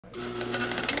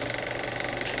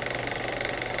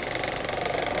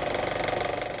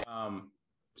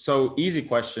So easy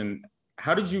question.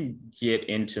 How did you get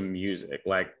into music?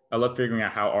 Like, I love figuring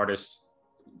out how artists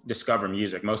discover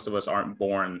music. Most of us aren't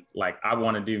born like, I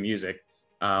want to do music.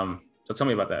 So tell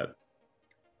me about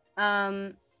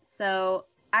that. So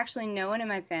actually no one in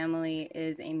my family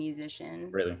is a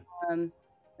musician. Really?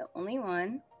 The only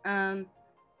one.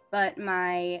 But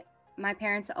my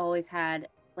parents always had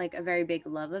like a very big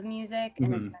love of music,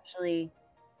 and especially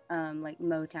like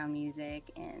Motown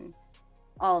music and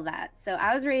all of that. So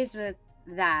I was raised with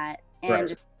that and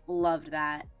just loved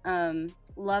that.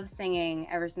 Loved singing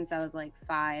ever since I was like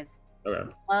 5. Okay.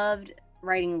 Loved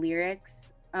writing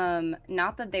lyrics.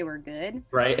 Not that they were good,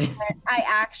 right? But I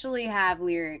actually have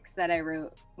lyrics that I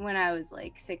wrote when I was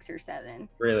like 6 or 7.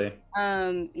 Really?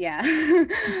 Yeah.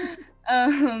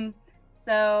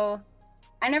 So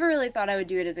I never really thought I would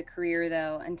do it as a career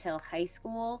though until high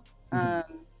school.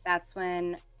 That's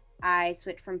when I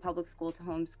switched from public school to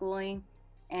homeschooling,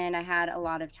 and I had a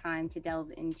lot of time to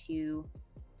delve into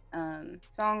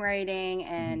songwriting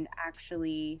and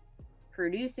actually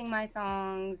producing my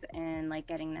songs and like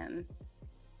getting them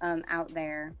out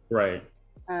there. Right.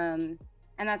 And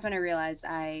that's when I realized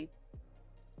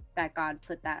that God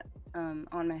put that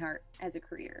on my heart as a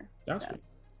career. Gotcha. So.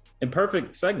 And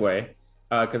perfect segue,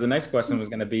 because the next question was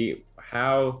going to be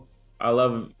how, I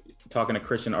love talking to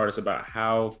Christian artists about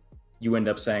how you end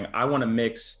up saying, I want to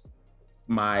mix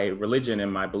my religion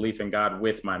and my belief in God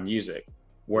with my music.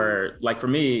 Where, like for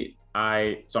me,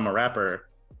 so I'm a rapper,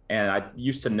 and I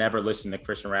used to never listen to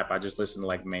Christian rap. I just listened to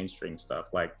like mainstream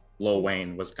stuff. Like Lil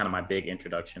Wayne was kind of my big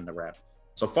introduction to rap.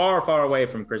 So far, far away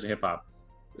from Christian hip hop.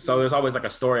 So there's always like a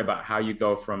story about how you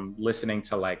go from listening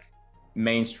to like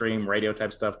mainstream radio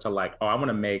type stuff to like, oh, I want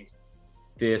to make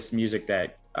this music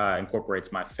that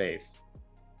incorporates my faith.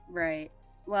 Right.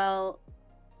 Well,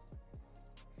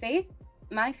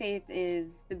 my faith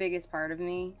is the biggest part of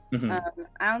me. I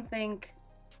don't think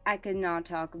I could not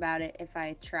talk about it if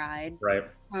I tried. Right.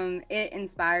 It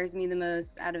inspires me the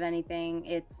most out of anything.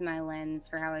 It's my lens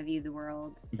for how I view the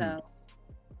world. So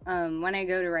when I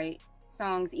go to write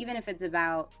songs, even if it's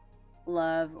about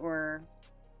love or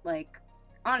like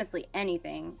honestly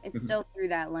anything, it's still through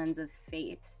that lens of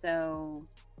faith. So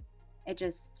it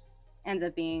just ends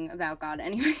up being about God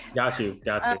anyway. Got you.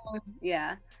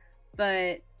 Yeah,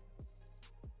 but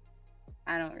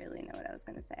I don't really know what I was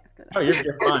going to say after that. Oh, you're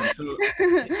fine. So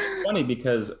it's funny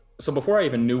because, so before I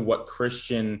even knew what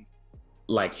Christian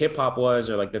like hip hop was,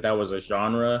 or like that was a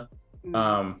genre,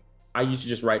 I used to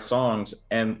just write songs,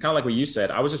 and kind of like what you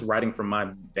said, I was just writing from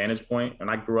my vantage point, and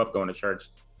I grew up going to church.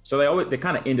 So they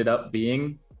kind of ended up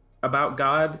being about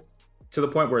God, to the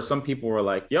point where some people were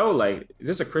like, yo, like, is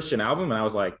this a Christian album? And I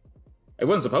was like, it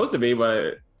wasn't supposed to be,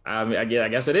 but I mean, I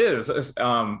guess it is.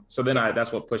 So then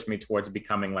that's what pushed me towards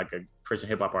becoming like a Christian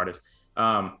hip hop artist.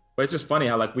 But it's just funny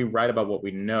how like we write about what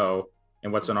we know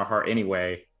and what's in our heart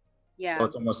anyway. Yeah. So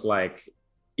it's almost like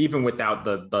even without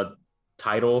the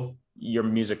title, your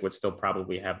music would still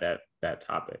probably have that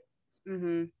topic.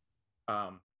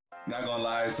 Not gonna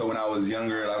lie, so when I was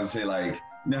younger, I would say like,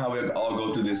 you know how we all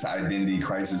go through this identity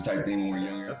crisis type thing when we're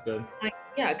younger? That's good. Like,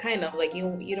 yeah, kind of. Like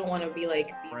you don't want to be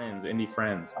like friends, indie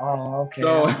friends. Oh, okay.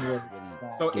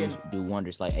 So do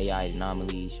wonders like AI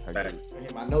anomalies.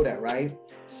 I know that, right?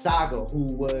 Saga, who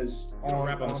was on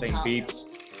rap on the same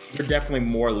beats. You're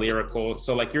definitely more lyrical.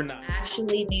 So like you're not. I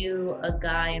actually knew a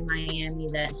guy in Miami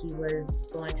that he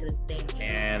was going to the same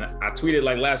show. And I tweeted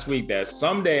like last week that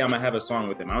someday I'm gonna have a song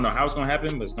with him. I don't know how it's gonna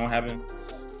happen, but it's gonna happen.